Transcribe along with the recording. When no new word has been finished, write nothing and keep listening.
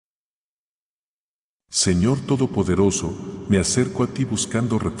Señor Todopoderoso, me acerco a ti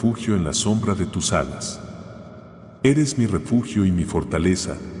buscando refugio en la sombra de tus alas. Eres mi refugio y mi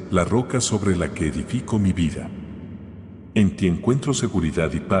fortaleza, la roca sobre la que edifico mi vida. En ti encuentro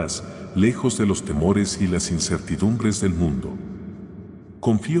seguridad y paz, lejos de los temores y las incertidumbres del mundo.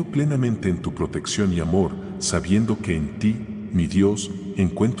 Confío plenamente en tu protección y amor, sabiendo que en ti, mi Dios,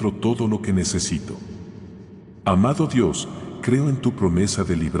 encuentro todo lo que necesito. Amado Dios, creo en tu promesa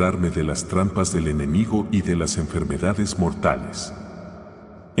de librarme de las trampas del enemigo y de las enfermedades mortales.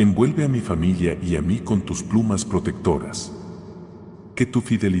 Envuelve a mi familia y a mí con tus plumas protectoras. Que tu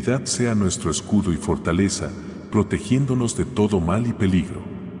fidelidad sea nuestro escudo y fortaleza, protegiéndonos de todo mal y peligro.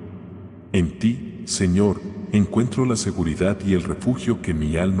 En ti, Señor, encuentro la seguridad y el refugio que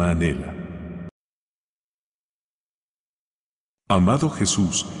mi alma anhela. Amado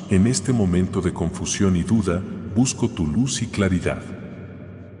Jesús, en este momento de confusión y duda, busco tu luz y claridad.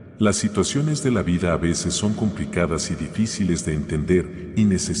 Las situaciones de la vida a veces son complicadas y difíciles de entender, y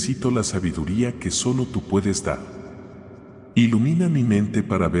necesito la sabiduría que solo tú puedes dar. Ilumina mi mente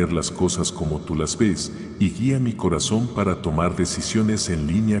para ver las cosas como tú las ves, y guía mi corazón para tomar decisiones en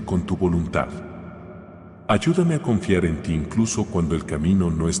línea con tu voluntad. Ayúdame a confiar en ti incluso cuando el camino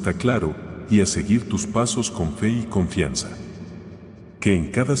no está claro, y a seguir tus pasos con fe y confianza. Que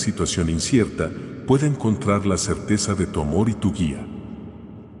en cada situación incierta pueda encontrar la certeza de tu amor y tu guía.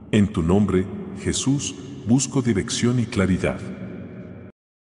 En tu nombre, Jesús, busco dirección y claridad.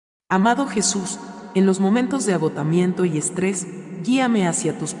 Amado Jesús, en los momentos de agotamiento y estrés, guíame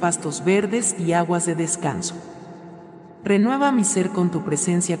hacia tus pastos verdes y aguas de descanso. Renueva mi ser con tu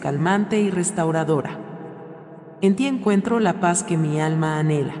presencia calmante y restauradora. En ti encuentro la paz que mi alma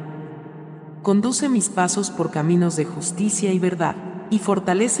anhela. Conduce mis pasos por caminos de justicia y verdad, y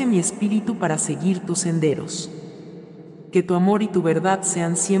fortalece mi espíritu para seguir tus senderos. Que tu amor y tu verdad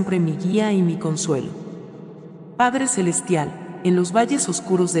sean siempre mi guía y mi consuelo. Padre Celestial, en los valles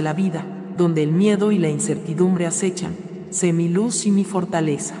oscuros de la vida, donde el miedo y la incertidumbre acechan, sé mi luz y mi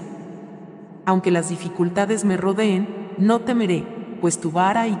fortaleza. Aunque las dificultades me rodeen, no temeré, pues tu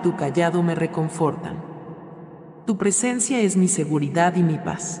vara y tu cayado me reconfortan. Tu presencia es mi seguridad y mi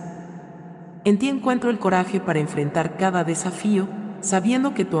paz. En ti encuentro el coraje para enfrentar cada desafío,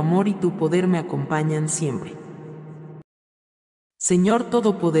 sabiendo que tu amor y tu poder me acompañan siempre. Señor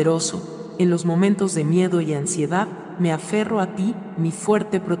Todopoderoso, en los momentos de miedo y ansiedad, me aferro a ti, mi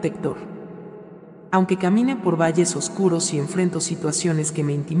fuerte protector. Aunque camine por valles oscuros y enfrento situaciones que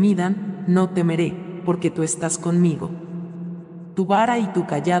me intimidan, no temeré, porque tú estás conmigo. Tu vara y tu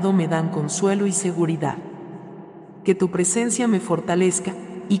cayado me dan consuelo y seguridad. Que tu presencia me fortalezca,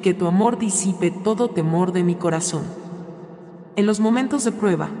 y que tu amor disipe todo temor de mi corazón. En los momentos de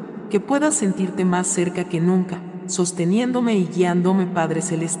prueba, que puedas sentirte más cerca que nunca, sosteniéndome y guiándome, Padre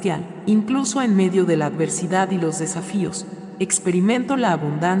Celestial, incluso en medio de la adversidad y los desafíos, experimento la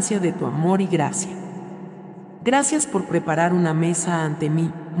abundancia de tu amor y gracia. Gracias por preparar una mesa ante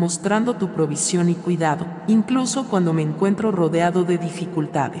mí, mostrando tu provisión y cuidado, incluso cuando me encuentro rodeado de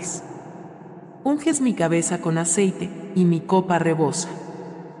dificultades. Unges mi cabeza con aceite, y mi copa rebosa.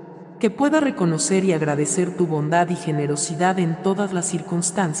 Que pueda reconocer y agradecer tu bondad y generosidad en todas las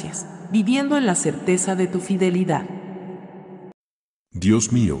circunstancias, viviendo en la certeza de tu fidelidad.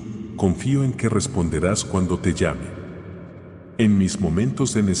 Dios mío, confío en que responderás cuando te llame. En mis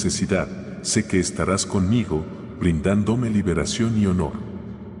momentos de necesidad, sé que estarás conmigo, brindándome liberación y honor.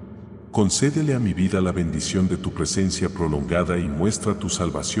 Concédele a mi vida la bendición de tu presencia prolongada y muestra tu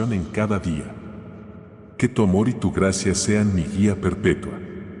salvación en cada día. Que tu amor y tu gracia sean mi guía perpetua.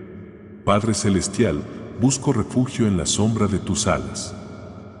 Padre Celestial, busco refugio en la sombra de tus alas.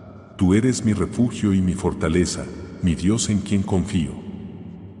 Tú eres mi refugio y mi fortaleza, mi Dios en quien confío.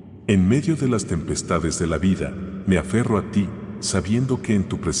 En medio de las tempestades de la vida, me aferro a ti, sabiendo que en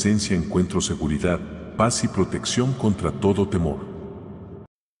tu presencia encuentro seguridad, paz y protección contra todo temor.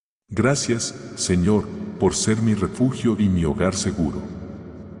 Gracias, Señor, por ser mi refugio y mi hogar seguro.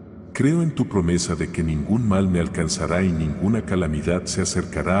 Creo en tu promesa de que ningún mal me alcanzará y ninguna calamidad se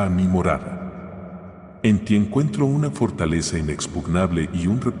acercará a mi morada. En ti encuentro una fortaleza inexpugnable y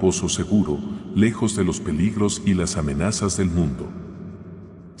un reposo seguro, lejos de los peligros y las amenazas del mundo.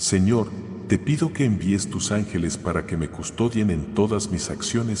 Señor, te pido que envíes tus ángeles para que me custodien en todas mis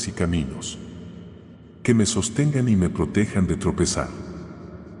acciones y caminos. Que me sostengan y me protejan de tropezar.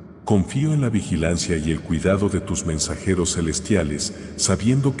 Confío en la vigilancia y el cuidado de tus mensajeros celestiales,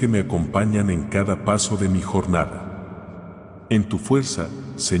 sabiendo que me acompañan en cada paso de mi jornada. En tu fuerza,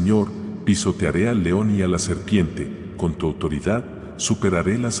 Señor, pisotearé al león y a la serpiente, con tu autoridad,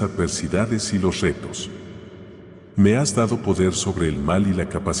 superaré las adversidades y los retos. Me has dado poder sobre el mal y la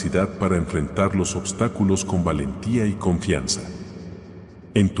capacidad para enfrentar los obstáculos con valentía y confianza.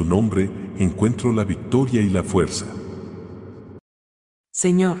 En tu nombre encuentro la victoria y la fuerza.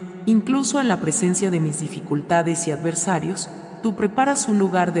 Señor, incluso en la presencia de mis dificultades y adversarios, tú preparas un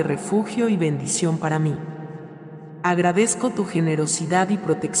lugar de refugio y bendición para mí. Agradezco tu generosidad y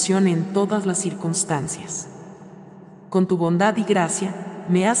protección en todas las circunstancias. Con tu bondad y gracia,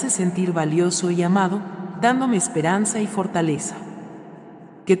 me haces sentir valioso y amado, dándome esperanza y fortaleza.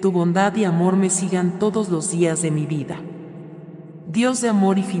 Que tu bondad y amor me sigan todos los días de mi vida. Dios de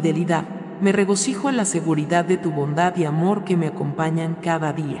amor y fidelidad, me regocijo en la seguridad de tu bondad y amor que me acompañan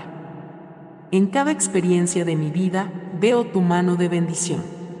cada día. En cada experiencia de mi vida, veo tu mano de bendición.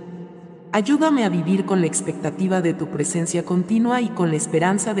 Ayúdame a vivir con la expectativa de tu presencia continua y con la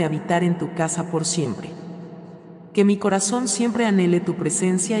esperanza de habitar en tu casa por siempre. Que mi corazón siempre anhele tu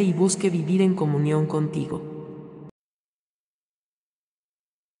presencia y busque vivir en comunión contigo.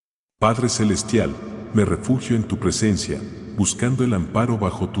 Padre Celestial, me refugio en tu presencia, buscando el amparo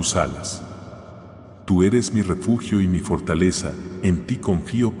bajo tus alas. Tú eres mi refugio y mi fortaleza, en ti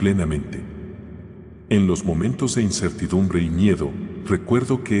confío plenamente. En los momentos de incertidumbre y miedo,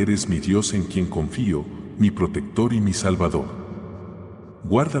 recuerdo que eres mi Dios en quien confío, mi protector y mi salvador.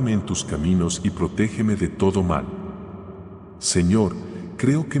 Guárdame en tus caminos y protégeme de todo mal. Señor,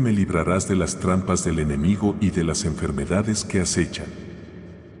 creo que me librarás de las trampas del enemigo y de las enfermedades que acechan.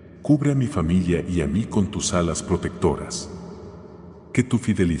 Cubre a mi familia y a mí con tus alas protectoras. Que tu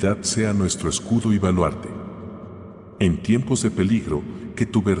fidelidad sea nuestro escudo y baluarte. En tiempos de peligro, que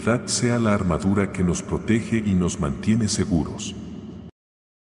tu verdad sea la armadura que nos protege y nos mantiene seguros.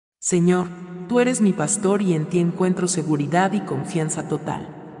 Señor, tú eres mi pastor y en ti encuentro seguridad y confianza total.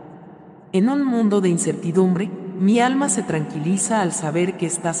 En un mundo de incertidumbre, mi alma se tranquiliza al saber que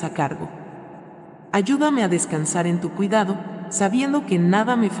estás a cargo. Ayúdame a descansar en tu cuidado, sabiendo que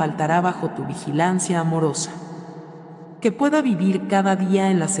nada me faltará bajo tu vigilancia amorosa. Que pueda vivir cada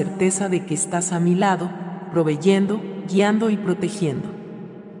día en la certeza de que estás a mi lado, proveyendo, guiando y protegiendo.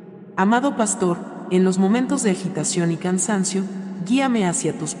 Amado pastor, en los momentos de agitación y cansancio, guíame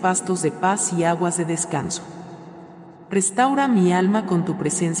hacia tus pastos de paz y aguas de descanso. Restaura mi alma con tu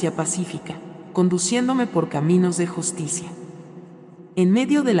presencia pacífica, conduciéndome por caminos de justicia. En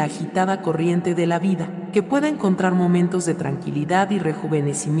medio de la agitada corriente de la vida, que pueda encontrar momentos de tranquilidad y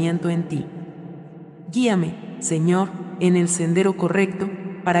rejuvenecimiento en ti. Guíame, Señor, en el sendero correcto,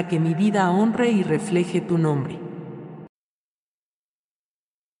 para que mi vida honre y refleje tu nombre.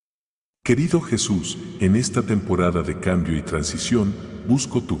 Querido Jesús, en esta temporada de cambio y transición,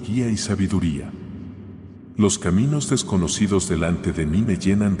 busco tu guía y sabiduría. Los caminos desconocidos delante de mí me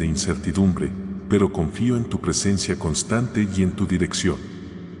llenan de incertidumbre, pero confío en tu presencia constante y en tu dirección.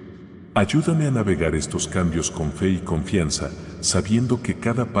 Ayúdame a navegar estos cambios con fe y confianza, sabiendo que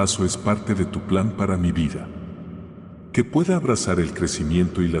cada paso es parte de tu plan para mi vida. Que pueda abrazar el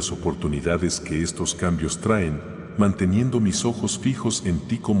crecimiento y las oportunidades que estos cambios traen, manteniendo mis ojos fijos en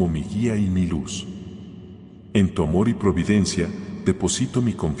ti como mi guía y mi luz. En tu amor y providencia, deposito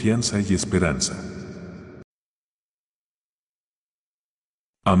mi confianza y esperanza.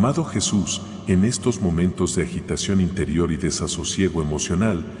 Amado Jesús, en estos momentos de agitación interior y desasosiego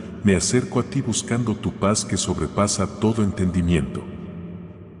emocional, me acerco a ti buscando tu paz que sobrepasa todo entendimiento.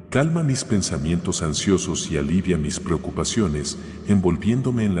 Calma mis pensamientos ansiosos y alivia mis preocupaciones,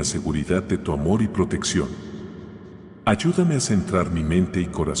 envolviéndome en la seguridad de tu amor y protección. Ayúdame a centrar mi mente y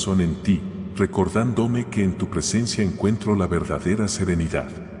corazón en ti, recordándome que en tu presencia encuentro la verdadera serenidad.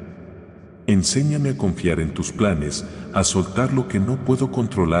 Enséñame a confiar en tus planes, a soltar lo que no puedo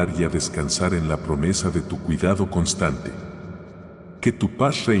controlar y a descansar en la promesa de tu cuidado constante. Que tu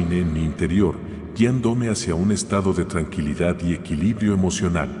paz reine en mi interior, guiándome hacia un estado de tranquilidad y equilibrio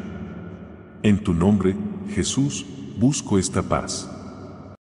emocional. En tu nombre, Jesús, busco esta paz.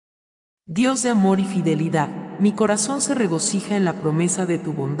 Dios de amor y fidelidad, mi corazón se regocija en la promesa de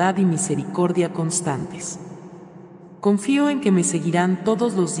tu bondad y misericordia constantes. Confío en que me seguirán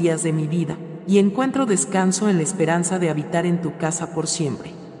todos los días de mi vida, y encuentro descanso en la esperanza de habitar en tu casa por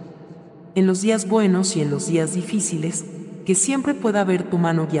siempre. En los días buenos y en los días difíciles, que siempre pueda ver tu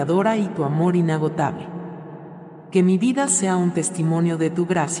mano guiadora y tu amor inagotable. Que mi vida sea un testimonio de tu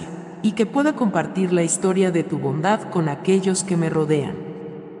gracia, y que pueda compartir la historia de tu bondad con aquellos que me rodean.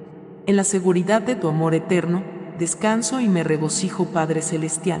 En la seguridad de tu amor eterno, descanso y me regocijo, Padre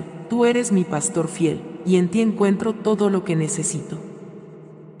Celestial. Tú eres mi pastor fiel, y en ti encuentro todo lo que necesito.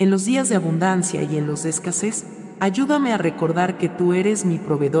 En los días de abundancia y en los de escasez, ayúdame a recordar que tú eres mi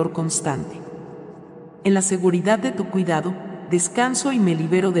proveedor constante. En la seguridad de tu cuidado, descanso y me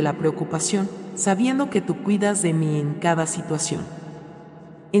libero de la preocupación, sabiendo que tú cuidas de mí en cada situación.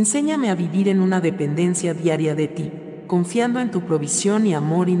 Enséñame a vivir en una dependencia diaria de ti, confiando en tu provisión y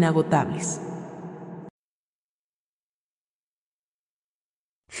amor inagotables.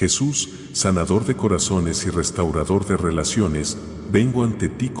 Jesús, sanador de corazones y restaurador de relaciones, vengo ante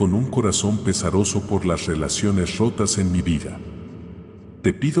ti con un corazón pesaroso por las relaciones rotas en mi vida.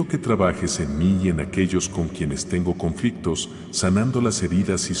 Te pido que trabajes en mí y en aquellos con quienes tengo conflictos, sanando las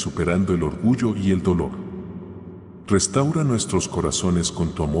heridas y superando el orgullo y el dolor. Restaura nuestros corazones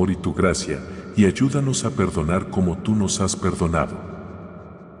con tu amor y tu gracia, y ayúdanos a perdonar como tú nos has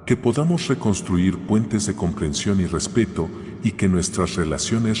perdonado. Que podamos reconstruir puentes de comprensión y respeto, y que nuestras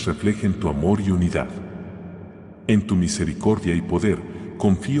relaciones reflejen tu amor y unidad. En tu misericordia y poder,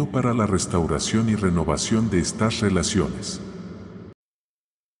 confío para la restauración y renovación de estas relaciones.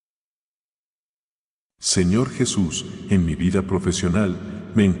 Señor Jesús, en mi vida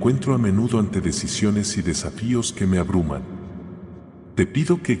profesional, me encuentro a menudo ante decisiones y desafíos que me abruman. Te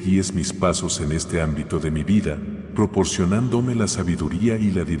pido que guíes mis pasos en este ámbito de mi vida, proporcionándome la sabiduría y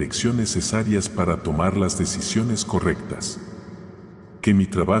la dirección necesarias para tomar las decisiones correctas. Que mi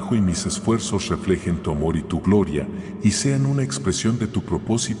trabajo y mis esfuerzos reflejen tu amor y tu gloria, y sean una expresión de tu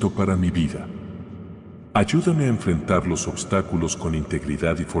propósito para mi vida. Ayúdame a enfrentar los obstáculos con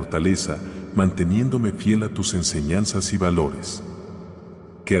integridad y fortaleza, manteniéndome fiel a tus enseñanzas y valores.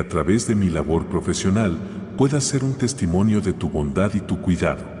 Que a través de mi labor profesional pueda ser un testimonio de tu bondad y tu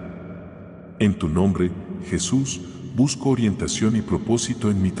cuidado. En tu nombre, Jesús, busco orientación y propósito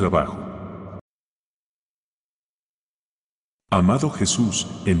en mi trabajo. Amado Jesús,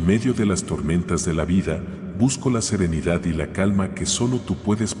 en medio de las tormentas de la vida, busco la serenidad y la calma que solo tú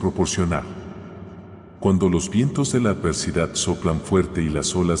puedes proporcionar. Cuando los vientos de la adversidad soplan fuerte y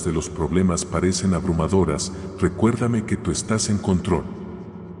las olas de los problemas parecen abrumadoras, recuérdame que tú estás en control.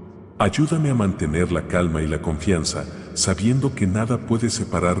 Ayúdame a mantener la calma y la confianza, sabiendo que nada puede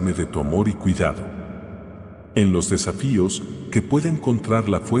separarme de tu amor y cuidado. En los desafíos, que pueda encontrar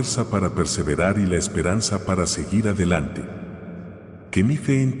la fuerza para perseverar y la esperanza para seguir adelante. Que mi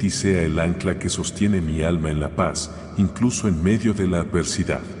fe en ti sea el ancla que sostiene mi alma en la paz, incluso en medio de la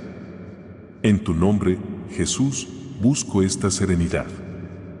adversidad. En tu nombre, Jesús, busco esta serenidad.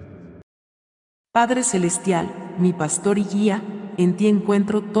 Padre Celestial, mi pastor y guía, en ti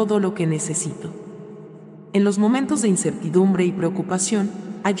encuentro todo lo que necesito. En los momentos de incertidumbre y preocupación,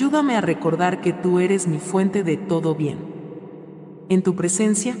 ayúdame a recordar que tú eres mi fuente de todo bien. En tu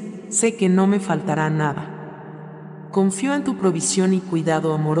presencia, sé que no me faltará nada. Confío en tu provisión y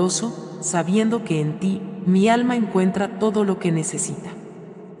cuidado amoroso, sabiendo que en ti, mi alma encuentra todo lo que necesita.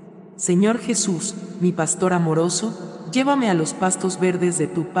 Señor Jesús, mi pastor amoroso, llévame a los pastos verdes de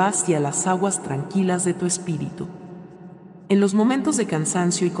tu paz y a las aguas tranquilas de tu espíritu. En los momentos de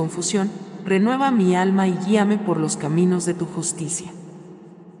cansancio y confusión, renueva mi alma y guíame por los caminos de tu justicia.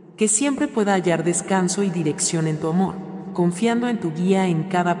 Que siempre pueda hallar descanso y dirección en tu amor, confiando en tu guía en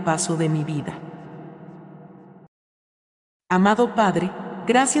cada paso de mi vida. Amado Padre,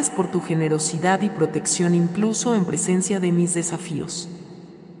 gracias por tu generosidad y protección incluso en presencia de mis desafíos.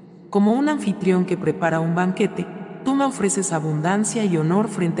 Como un anfitrión que prepara un banquete, tú me ofreces abundancia y honor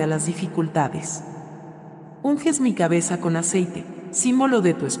frente a las dificultades. Unges mi cabeza con aceite, símbolo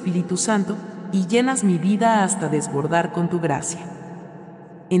de tu Espíritu Santo, y llenas mi vida hasta desbordar con tu gracia.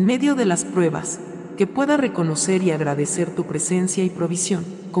 En medio de las pruebas, que pueda reconocer y agradecer tu presencia y provisión,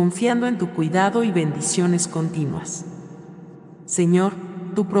 confiando en tu cuidado y bendiciones continuas. Señor,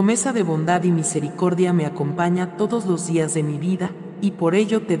 tu promesa de bondad y misericordia me acompaña todos los días de mi vida, y por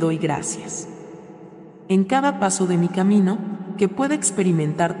ello te doy gracias. En cada paso de mi camino, que pueda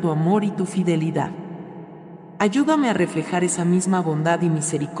experimentar tu amor y tu fidelidad. Ayúdame a reflejar esa misma bondad y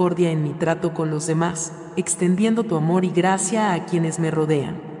misericordia en mi trato con los demás, extendiendo tu amor y gracia a quienes me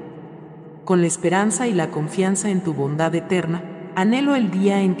rodean. Con la esperanza y la confianza en tu bondad eterna, anhelo el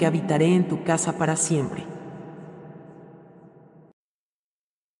día en que habitaré en tu casa para siempre.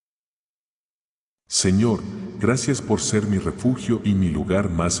 Señor, gracias por ser mi refugio y mi lugar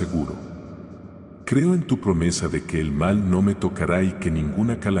más seguro. Creo en tu promesa de que el mal no me tocará y que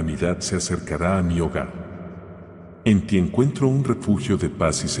ninguna calamidad se acercará a mi hogar. En ti encuentro un refugio de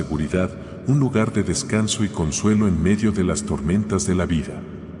paz y seguridad, un lugar de descanso y consuelo en medio de las tormentas de la vida.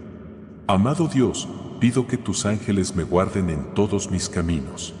 Amado Dios, pido que tus ángeles me guarden en todos mis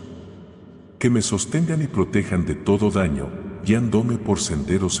caminos. Que me sostengan y protejan de todo daño, guiándome por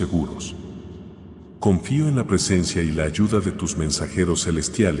senderos seguros. Confío en la presencia y la ayuda de tus mensajeros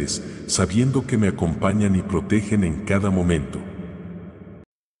celestiales, sabiendo que me acompañan y protegen en cada momento.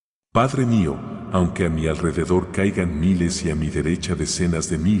 Padre mío, aunque a mi alrededor caigan miles y a mi derecha decenas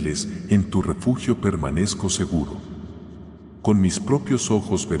de miles, en tu refugio permanezco seguro. Con mis propios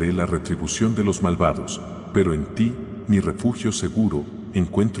ojos veré la retribución de los malvados, pero en ti, mi refugio seguro,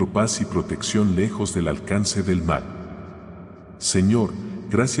 encuentro paz y protección lejos del alcance del mal. Señor,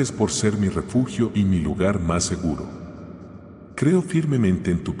 gracias por ser mi refugio y mi lugar más seguro. Creo firmemente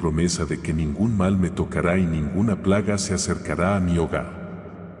en tu promesa de que ningún mal me tocará y ninguna plaga se acercará a mi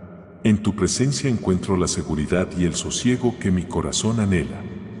hogar. En tu presencia encuentro la seguridad y el sosiego que mi corazón anhela.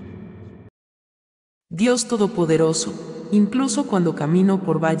 Dios Todopoderoso, incluso cuando camino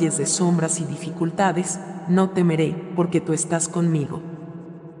por valles de sombras y dificultades, no temeré, porque tú estás conmigo.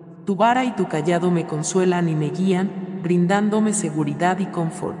 Tu vara y tu cayado me consuelan y me guían, brindándome seguridad y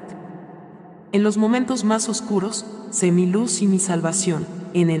confort. En los momentos más oscuros, sé mi luz y mi salvación,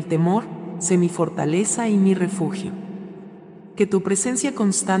 en el temor, sé mi fortaleza y mi refugio. Que tu presencia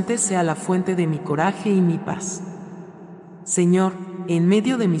constante sea la fuente de mi coraje y mi paz. Señor, en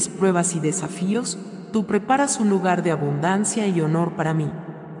medio de mis pruebas y desafíos, tú preparas un lugar de abundancia y honor para mí.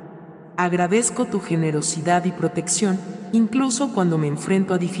 Agradezco tu generosidad y protección, incluso cuando me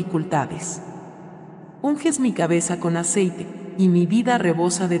enfrento a dificultades. Unges mi cabeza con aceite, y mi vida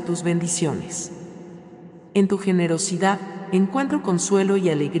rebosa de tus bendiciones. En tu generosidad encuentro consuelo y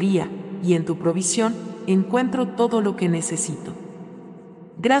alegría, y en tu provisión encuentro todo lo que necesito.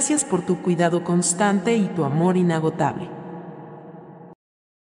 Gracias por tu cuidado constante y tu amor inagotable.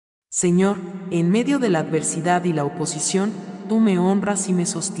 Señor, en medio de la adversidad y la oposición, tú me honras y me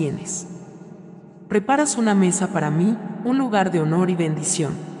sostienes. Preparas una mesa para mí, un lugar de honor y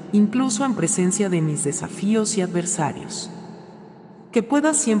bendición, incluso en presencia de mis desafíos y adversarios. Que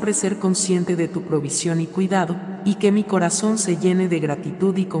pueda siempre ser consciente de tu provisión y cuidado, y que mi corazón se llene de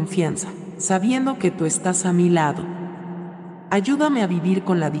gratitud y confianza, sabiendo que tú estás a mi lado. Ayúdame a vivir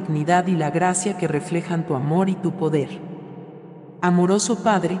con la dignidad y la gracia que reflejan tu amor y tu poder. Amoroso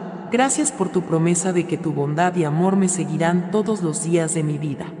Padre, gracias por tu promesa de que tu bondad y amor me seguirán todos los días de mi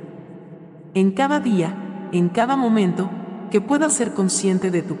vida. En cada día, en cada momento, que pueda ser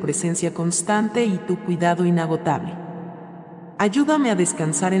consciente de tu presencia constante y tu cuidado inagotable. Ayúdame a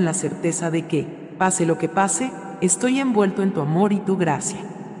descansar en la certeza de que, pase lo que pase, estoy envuelto en tu amor y tu gracia.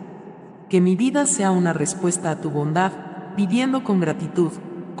 Que mi vida sea una respuesta a tu bondad, viviendo con gratitud,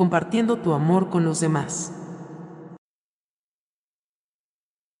 compartiendo tu amor con los demás.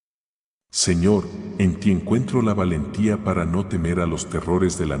 Señor, en ti encuentro la valentía para no temer a los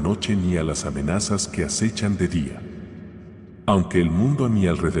terrores de la noche ni a las amenazas que acechan de día. Aunque el mundo a mi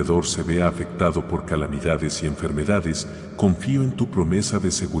alrededor se vea afectado por calamidades y enfermedades, confío en tu promesa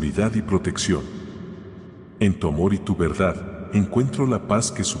de seguridad y protección. En tu amor y tu verdad, encuentro la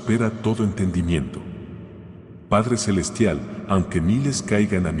paz que supera todo entendimiento. Padre Celestial, aunque miles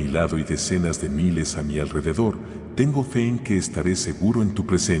caigan a mi lado y decenas de miles a mi alrededor, tengo fe en que estaré seguro en tu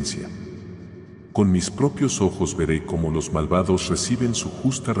presencia. Con mis propios ojos veré cómo los malvados reciben su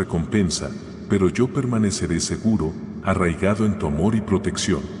justa recompensa, pero yo permaneceré seguro, arraigado en tu amor y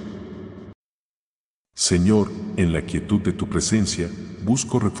protección. Señor, en la quietud de tu presencia,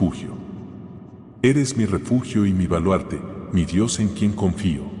 busco refugio. Eres mi refugio y mi baluarte, mi Dios en quien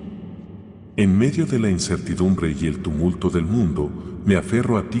confío. En medio de la incertidumbre y el tumulto del mundo, me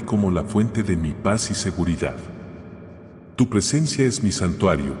aferro a ti como la fuente de mi paz y seguridad. Tu presencia es mi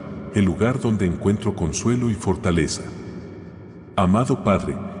santuario, el lugar donde encuentro consuelo y fortaleza. Amado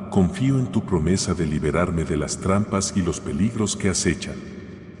Padre, confío en tu promesa de liberarme de las trampas y los peligros que acechan.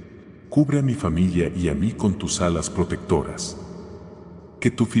 Cubre a mi familia y a mí con tus alas protectoras.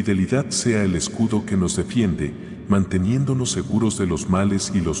 Que tu fidelidad sea el escudo que nos defiende, manteniéndonos seguros de los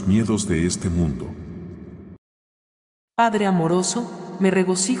males y los miedos de este mundo. Padre amoroso, me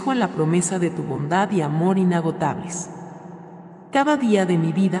regocijo en la promesa de tu bondad y amor inagotables. Cada día de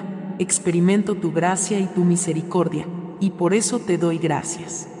mi vida, experimento tu gracia y tu misericordia, y por eso te doy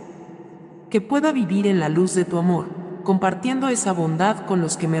gracias. Que pueda vivir en la luz de tu amor, compartiendo esa bondad con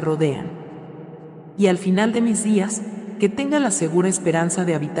los que me rodean. Y al final de mis días, que tenga la segura esperanza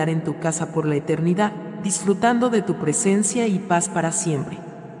de habitar en tu casa por la eternidad, disfrutando de tu presencia y paz para siempre.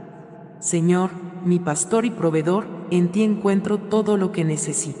 Señor, mi pastor y proveedor, en ti encuentro todo lo que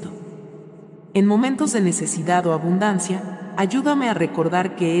necesito. En momentos de necesidad o abundancia, ayúdame a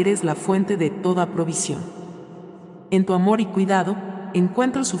recordar que eres la fuente de toda provisión. En tu amor y cuidado,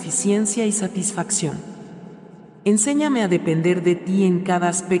 encuentro suficiencia y satisfacción. Enséñame a depender de ti en cada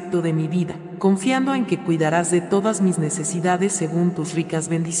aspecto de mi vida, confiando en que cuidarás de todas mis necesidades según tus ricas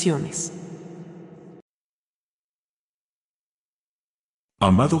bendiciones.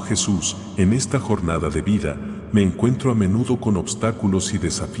 Amado Jesús, en esta jornada de vida, me encuentro a menudo con obstáculos y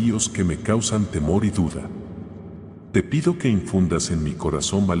desafíos que me causan temor y duda. Te pido que infundas en mi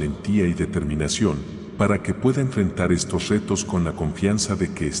corazón valentía y determinación, para que pueda enfrentar estos retos con la confianza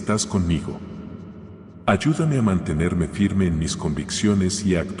de que estás conmigo. Ayúdame a mantenerme firme en mis convicciones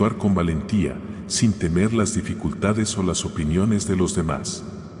y a actuar con valentía, sin temer las dificultades o las opiniones de los demás.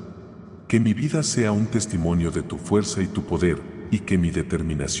 Que mi vida sea un testimonio de tu fuerza y tu poder, y que mi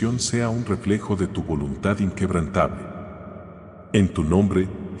determinación sea un reflejo de tu voluntad inquebrantable. En tu nombre,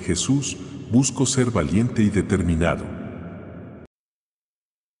 Jesús, busco ser valiente y determinado.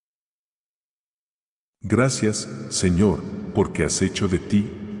 Gracias, Señor, porque has hecho de ti,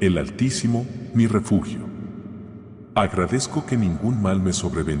 el Altísimo, mi refugio. Agradezco que ningún mal me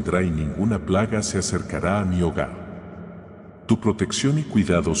sobrevendrá y ninguna plaga se acercará a mi hogar. Tu protección y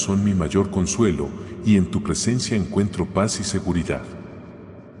cuidado son mi mayor consuelo, y en tu presencia encuentro paz y seguridad.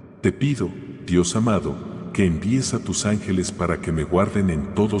 Te pido, Dios amado, que envíes a tus ángeles para que me guarden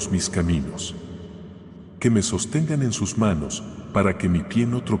en todos mis caminos. Que me sostengan en sus manos, para que mi pie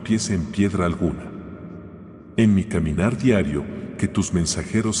no tropiece en piedra alguna. En mi caminar diario, que tus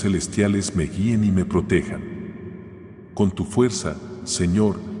mensajeros celestiales me guíen y me protejan. Con tu fuerza,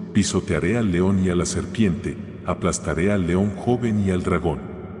 Señor, pisotearé al león y a la serpiente, aplastaré al león joven y al dragón.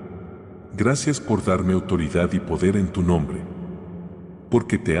 Gracias por darme autoridad y poder en tu nombre.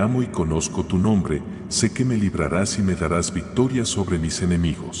 Porque te amo y conozco tu nombre, sé que me librarás y me darás victoria sobre mis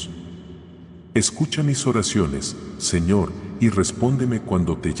enemigos. Escucha mis oraciones, Señor, y respóndeme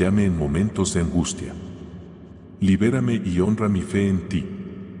cuando te llame en momentos de angustia. Libérame y honra mi fe en ti.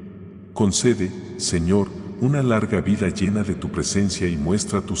 Concede, Señor, una larga vida llena de tu presencia y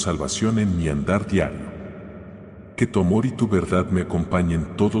muestra tu salvación en mi andar diario. Que tu amor y tu verdad me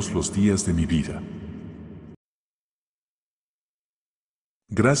acompañen todos los días de mi vida.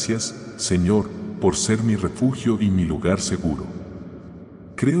 Gracias, Señor, por ser mi refugio y mi lugar seguro.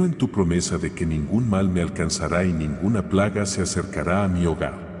 Creo en tu promesa de que ningún mal me alcanzará y ninguna plaga se acercará a mi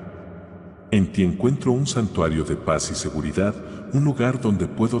hogar. En ti encuentro un santuario de paz y seguridad, un lugar donde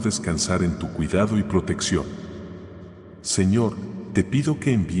puedo descansar en tu cuidado y protección. Señor, te pido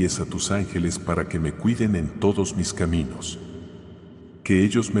que envíes a tus ángeles para que me cuiden en todos mis caminos. Que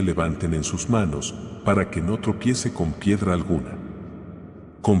ellos me levanten en sus manos, para que no tropiece con piedra alguna.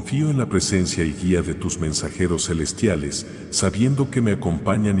 Confío en la presencia y guía de tus mensajeros celestiales, sabiendo que me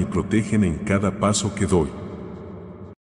acompañan y protegen en cada paso que doy.